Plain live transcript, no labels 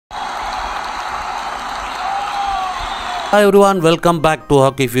Hi everyone, welcome back to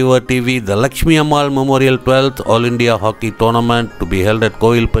Hockey Fever TV. The Lakshmi Ammal Memorial 12th All India Hockey Tournament to be held at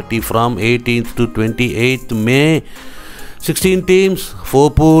Koilpatti from 18th to 28th May. 16 teams,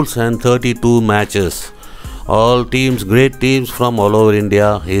 4 pools and 32 matches. All teams, great teams from all over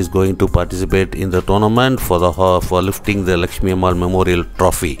India is going to participate in the tournament for lifting the Lakshmi Ammal Memorial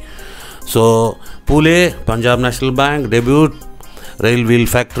Trophy. So, Pool A, Punjab National Bank debut, Rail Wheel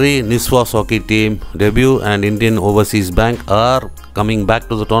Factory, Niswas hockey team debut and Indian Overseas Bank are coming back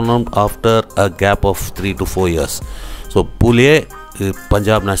to the tournament after a gap of 3 to 4 years. So Pool A,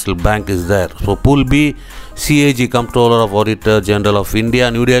 Punjab National Bank is there. So Pool B, CAG, Comptroller of Auditor General of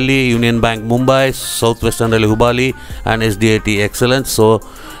India, New Delhi, Union Bank Mumbai, Southwestern Railway Hubali and SDAT Excellence. So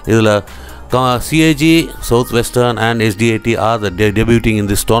CAG, Southwestern and SDAT are debuting in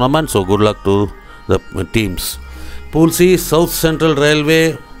this tournament. So good luck to the teams. Pool C, South Central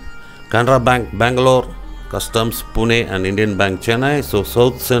Railway, Canara Bank Bangalore, Customs Pune and Indian Bank Chennai. So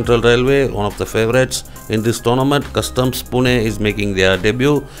South Central Railway, one of the favorites in this tournament. Customs Pune is making their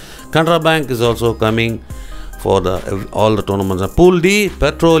debut. Canara Bank is also coming for all the tournaments. Pool D,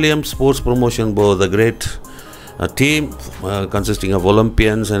 Petroleum Sports Promotion Board, the great team consisting of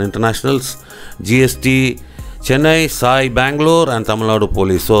Olympians and internationals. GST Chennai, Sai Bangalore and Tamil Nadu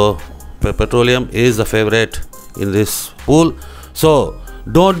Police. So Petroleum is the favorite in this pool. So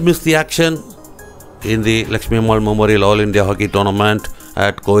don't miss the action in the Lakshmi Ammal Memorial All India Hockey Tournament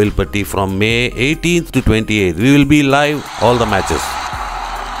at Koilpatti from May 18th to 28th. We will be live all the matches.